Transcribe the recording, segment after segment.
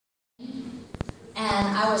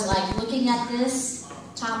And I was like looking at this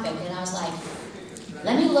topic, and I was like,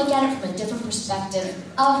 let me look at it from a different perspective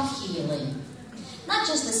of healing. Not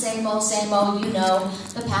just the same old, you know,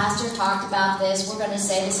 the pastor talked about this, we're going to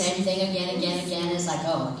say the same thing again. It's like,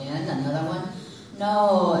 oh, again, another one?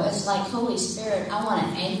 No, it's like, Holy Spirit, I want to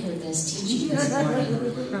anchor this teaching this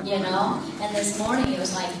morning, you know? And this morning, it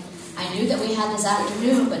was like, I knew that we had this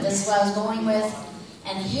afternoon, but this is what I was going with.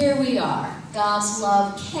 And here we are. God's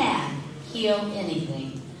love can heal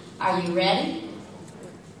anything. Are you ready?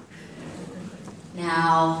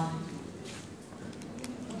 Now,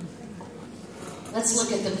 let's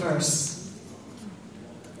look at the verse.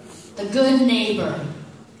 The good neighbor.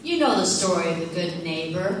 You know the story of the good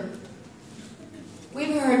neighbor.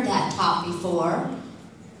 We've heard that taught before.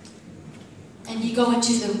 And you go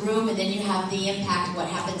into the room and then you have the impact of what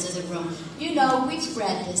happens in the room. You know, we've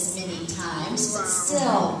read this many times, but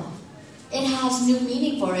still, it has new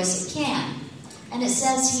meaning for us. It can. And it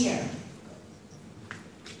says here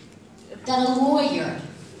that a lawyer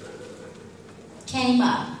came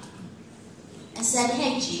up and said,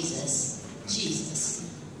 hey, Jesus,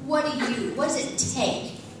 what does it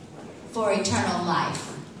take for eternal life?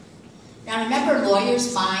 Now remember,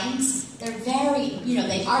 lawyers' minds, they're very,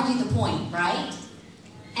 they argue the point, right?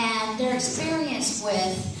 And they're experienced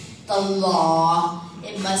with the law.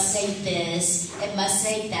 It must say this, it must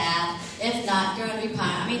say that. If not, you're going to be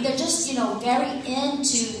punished. I mean, they're just, very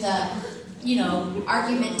into the,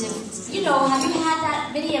 argumentative. Have you had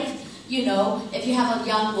that many of, if you have a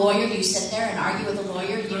young lawyer, you sit there and argue with a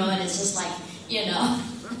lawyer, and it's just like,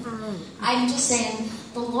 I'm just saying,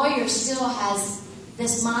 the lawyer still has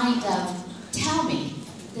this mind of, tell me,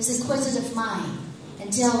 this inquisitive mind,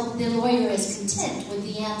 until the lawyer is content with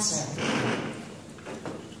the answer.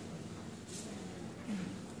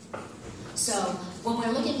 So, when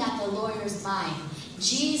we're looking at the lawyer's mind,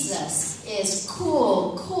 Jesus is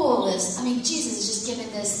Jesus is just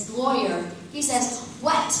giving this lawyer, he says,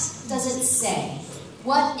 what does it say?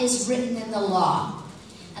 What is written in the law?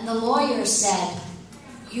 And the lawyer said,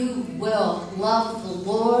 you will love the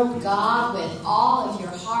Lord God with all of your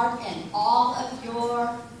heart and all of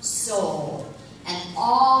your soul and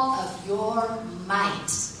all of your might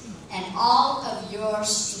and all of your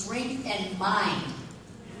strength and mind.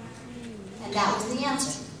 And that was the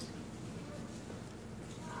answer.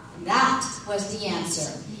 That was the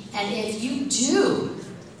answer. And if you do,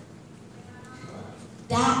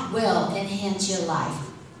 that will enhance your life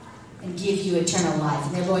and give you eternal life.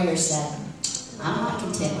 And the lawyer said, I'm not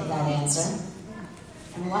content with that answer.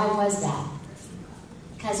 And why was that?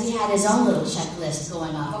 Because he had his own little checklist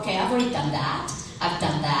going off. Okay, I've already done that. I've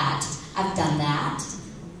done that. I've done that.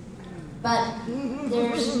 But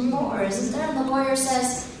there's more, isn't there? And the lawyer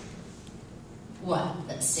says, what?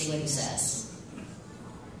 Let's see what he says.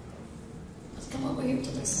 Let's come over here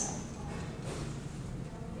to this side.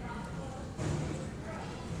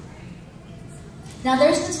 Now,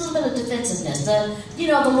 there's this little bit of defensiveness. The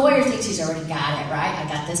lawyer thinks he's already got it, right? I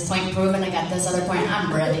got this point proven. I got this other point.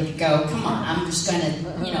 I'm ready to go. Come on. I'm just going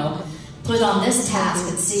to, put on this task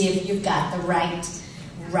and see if you've got the right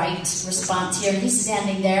response here. He's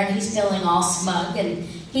standing there, and he's feeling all smug, and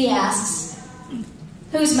he asks,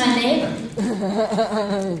 who's my neighbor?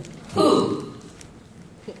 Who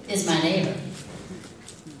is my neighbor?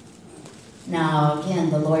 Now,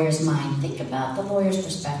 again, the lawyer's mind. Think about the lawyer's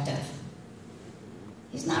perspective.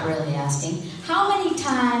 He's not really asking. How many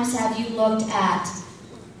times have you looked at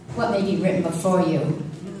what may be written before you,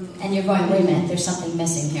 and you're going, wait a minute, there's something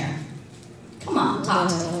missing here. Come on, talk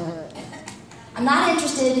to me. I'm not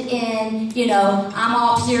interested in, I'm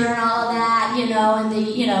all pure and all of that, and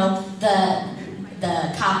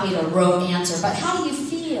the copied or rote answer. But how do you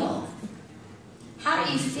feel? How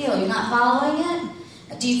do you feel? You're not following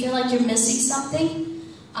it? Do you feel like you're missing something?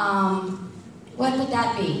 What would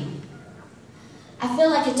that be? I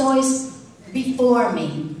feel like it's always before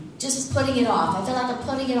me, just putting it off. I feel like I'm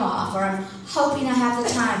putting it off, or I'm hoping I have the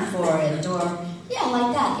time for it, or, yeah,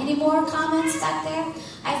 like that. Any more comments back there?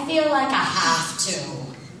 I feel like I have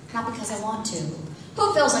to, not because I want to.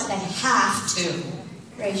 Who feels like they have to?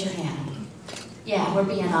 Raise your hand. Yeah, we're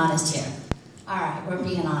being honest here. All right, we're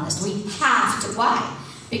being honest. We have to. Why?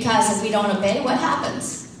 Because if we don't obey, what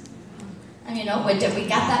happens? And we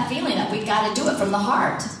got that feeling that we got to do it from the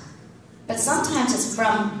heart. But sometimes it's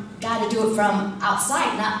got to do it from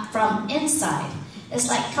outside, not from inside. It's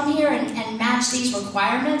like, come here and match these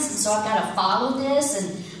requirements, and so I've got to follow this,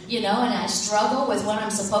 and and I struggle with what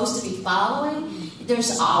I'm supposed to be following.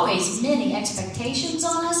 There's always many expectations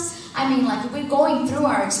on us. Like we're going through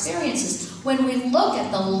our experiences. When we look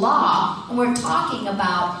at the law, and we're talking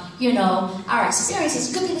about, our experiences.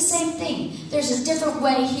 It could be the same thing. There's a different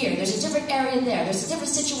way here. There's a different area there. There's a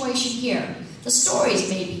different situation here. The stories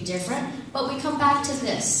may be different, but we come back to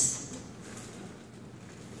this.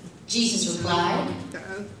 Jesus replied,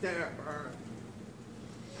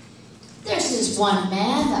 there's this one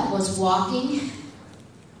man that was walking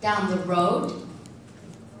down the road,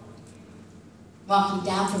 walking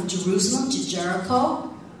down from Jerusalem to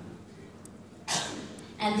Jericho.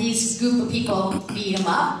 And these group of people beat him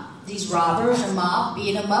up. These robbers, a mob,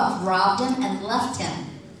 beat him up, robbed him, and left him.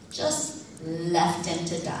 Just left him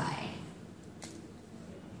to die.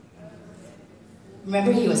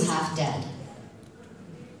 Remember, he was half dead.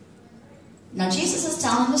 Now, Jesus is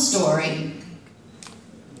telling the story.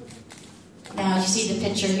 Now, you see the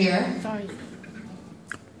picture here? Sorry.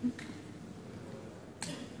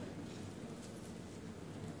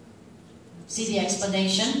 See the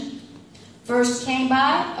explanation? First came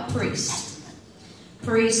by a priest.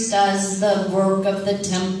 Priest does the work of the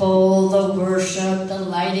temple, the worship, the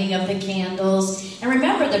lighting of the candles. And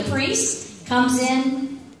remember, the priest comes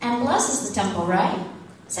in and blesses the temple, right?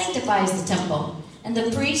 Sanctifies the temple. And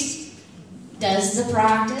the priest does the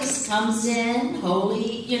practice, comes in,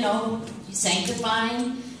 holy,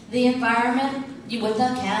 sanctifying the environment with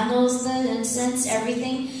the candles, the incense,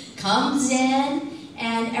 everything. Comes in,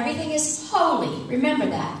 and everything is holy. Remember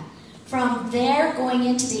that. From there, going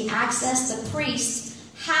into the access, the priest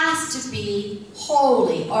has to be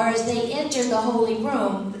holy, or as they enter the holy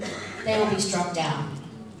room, they will be struck down.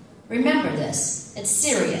 Remember this. It's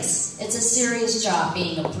serious. It's a serious job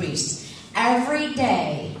being a priest. Every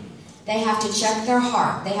day, they have to check their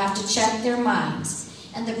heart. They have to check their minds.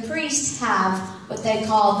 And the priests have what they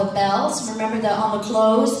call the bells. Remember on the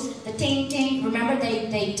clothes, the ting ting. Remember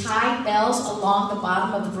they tied bells along the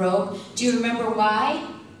bottom of the robe. Do you remember why?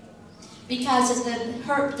 Because if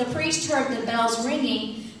the priest heard the bells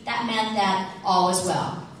ringing, that meant that all was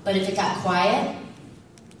well. But if it got quiet,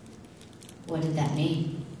 what did that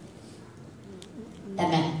mean? That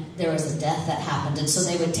meant there was a death that happened. And so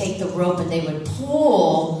they would take the rope and they would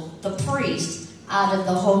pull the priest out of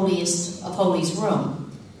the holiest of holies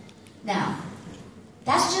room. Now,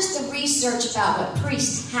 that's just the research about what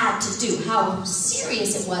priests had to do, how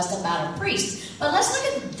serious it was about a priest. But let's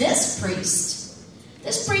look at this priest.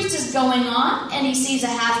 This priest is going on, and he sees a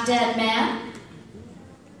half-dead man,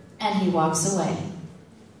 and he walks away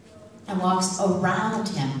and walks around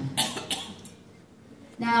him.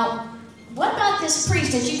 Now, what about this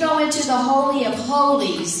priest? As you go into the Holy of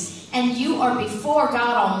Holies, and you are before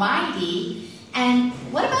God Almighty, and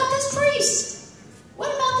what about this priest? What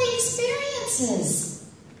about the experiences?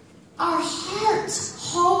 Our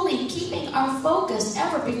hearts holy, keeping our focus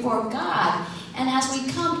ever before God. And as we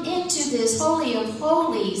come into this Holy of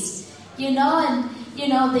Holies, the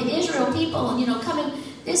Israel people, coming,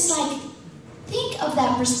 it's like, think of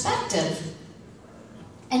that perspective.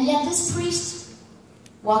 And yet this priest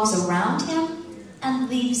walks around him and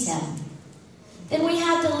leaves him. Then we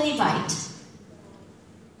have the Levite.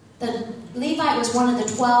 The Levite was one of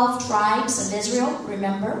the 12 tribes of Israel,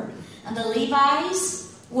 remember? And the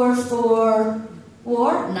Levites were for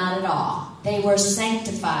war? Not at all. They were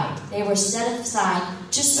sanctified. They were set aside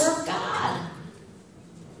to serve God.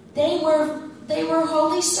 They were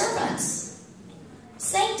holy servants.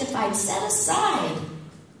 Sanctified, set aside.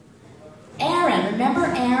 Aaron, remember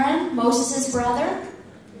Aaron, Moses' brother?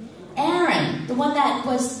 Aaron, the one that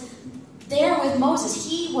was there with Moses,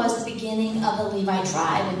 he was the beginning of the Levi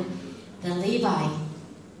tribe. And the Levi,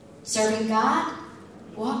 serving God,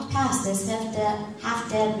 walked past this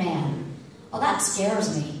half-dead man. Oh, that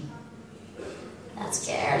scares me. That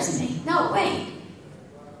scares me. No, wait.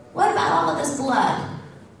 What about all of this blood?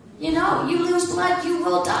 You lose blood, you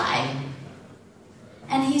will die.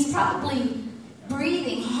 And he's probably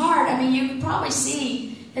breathing hard. I mean, you can probably see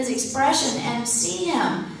his expression and see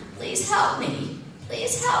him. Please help me.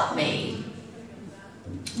 Please help me.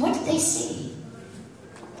 What did they see?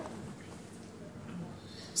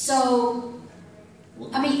 So,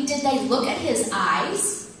 did they look at his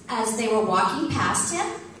eyes as they were walking past him?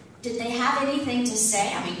 Did they have anything to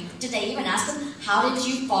say? Did they even ask him, how did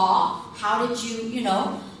you fall? How did you,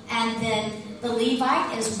 And then the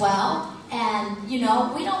Levite as well. And, we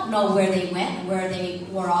don't know where they went and where they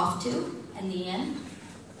were off to in the end.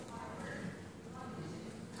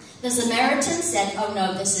 The Samaritan said, oh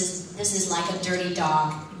no, this is like a dirty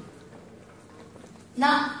dog.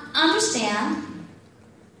 Now, understand.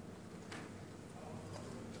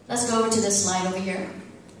 Let's go over to this slide over here.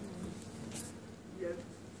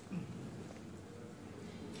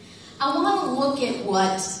 I want to look at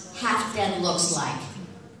what half-dead looks like.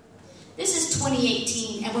 This is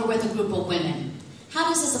 2018, and we're with a group of women. How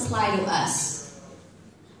does this apply to us?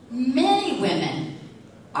 Many women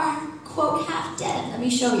are, quote, half dead. Let me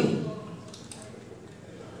show you.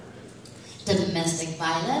 Domestic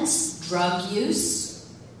violence, drug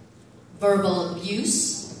use, verbal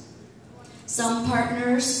abuse. Some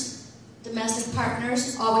partners, domestic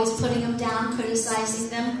partners, always putting them down, criticizing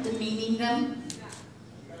them, demeaning them.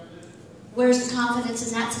 Where's the confidence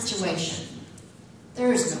in that situation?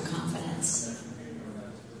 There is no confidence.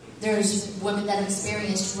 There's women that have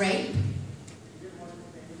experienced rape.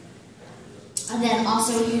 And then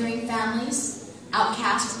also hearing families,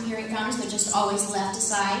 outcast from hearing families, they're just always left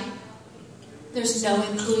aside. There's no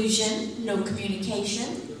inclusion, no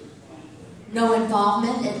communication, no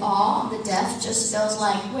involvement at all. The deaf just feels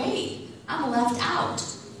like, wait, I'm left out.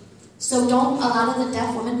 So don't a lot of the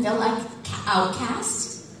deaf women feel like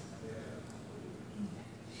outcasts?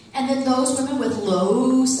 And then those women with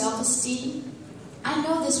low self-esteem. I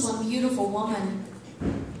know this one beautiful woman.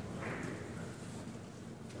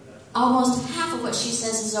 Almost half of what she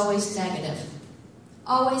says is always negative.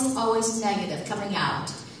 Always negative coming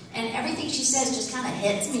out. And everything she says just kind of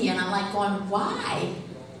hits me, and I'm like going, why?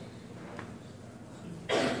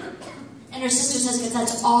 And her sister says, because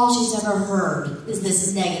that's all she's ever heard is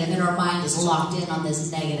this negative, and her mind is locked in on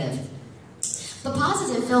this negative. The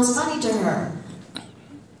positive feels funny to her.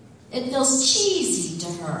 It feels cheesy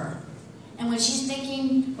to her. And when she's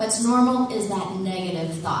thinking what's normal is that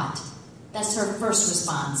negative thought. That's her first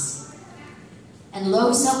response. And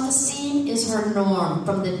low self-esteem is her norm.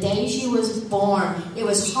 From the day she was born, it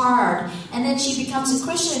was hard. And then she becomes a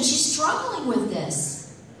Christian, and she's struggling with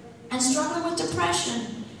this. And struggling with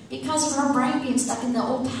depression because of her brain being stuck in the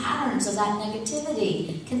old patterns of that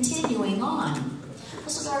negativity, continuing on.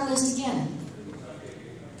 Let's look at our list again.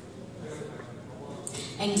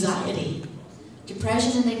 Anxiety.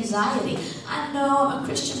 Depression and anxiety. I know I'm a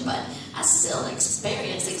Christian, but I still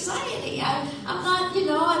experience anxiety. I'm not,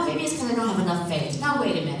 maybe it's because I don't have enough faith. Now,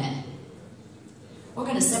 wait a minute. We're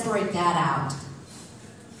going to separate that out.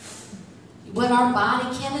 What our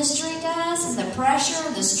body chemistry does, and the pressure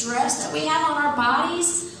and the stress that we have on our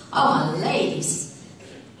bodies. Oh, my ladies.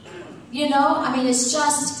 It's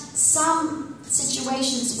just some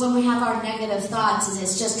situations when we have our negative thoughts, and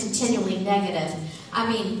it's just continually negative.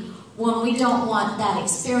 When we don't want that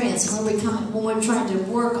experience, when we're trying to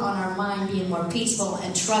work on our mind being more peaceful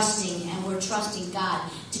and trusting, and we're trusting God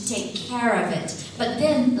to take care of it. But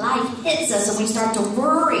then life hits us and we start to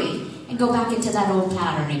worry and go back into that old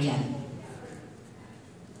pattern again.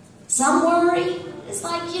 Some worry, it's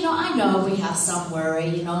like, I know we have some worry,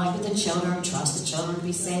 like with the children, trust the children to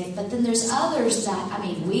be safe. But then there's others that,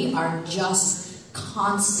 we are just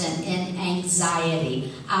constant in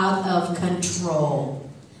anxiety, out of control.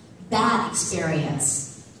 That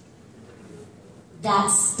experience, that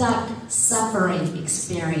stuck suffering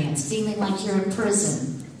experience, feeling like you're in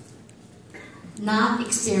prison, not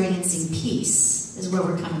experiencing peace is where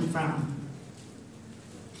we're coming from.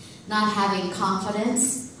 Not having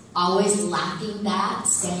confidence, always lacking that,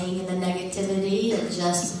 staying in the negativity and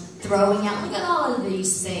just throwing out, look at all of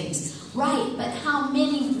these things. Right, but how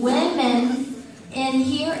many women in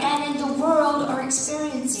here and in the world are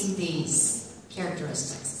experiencing these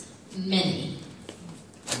characteristics? Many.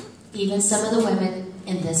 Even some of the women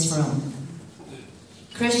in this room.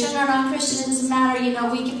 Christian or non-Christian, it doesn't matter.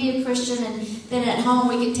 We can be a Christian, and then at home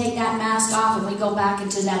we can take that mask off and we go back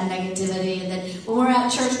into that negativity. And then when we're at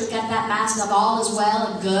church, we've got that mask of all is well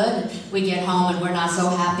and good. And we get home and we're not so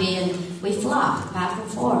happy, and we flop back and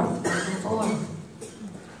forth, back and forth.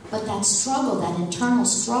 But that struggle, that internal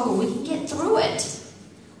struggle, we can get through it.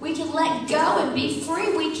 We can let go and be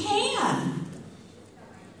free. We can.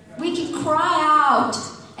 We can cry out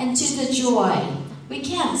into the joy. We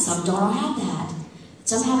can. Some don't have that.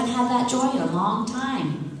 Some haven't had that joy in a long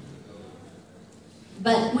time.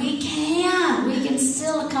 But we can. We can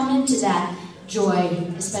still come into that joy,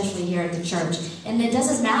 especially here at the church. And it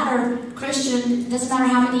doesn't matter, Christian, it doesn't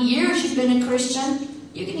matter how many years you've been a Christian.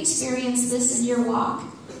 You can experience this in your walk,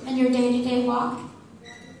 in your day-to-day walk.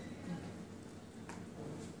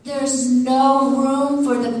 There's no room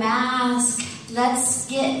for the mask. Let's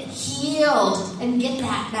get healed and get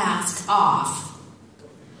that mask off.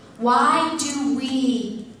 Why do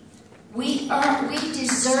we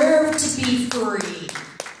deserve to be free.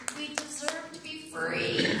 We deserve to be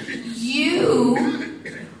free. You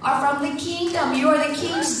are from the kingdom. You are the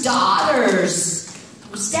king's daughters.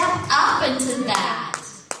 Step up into that.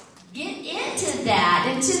 Get into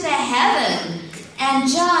that, into the heaven, and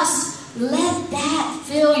just let that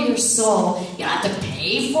fill your soul. You don't have to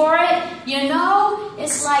pay for it, you know?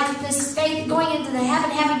 It's like this faith going into the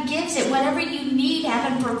heaven. Heaven gives it. Whatever you need,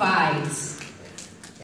 heaven provides.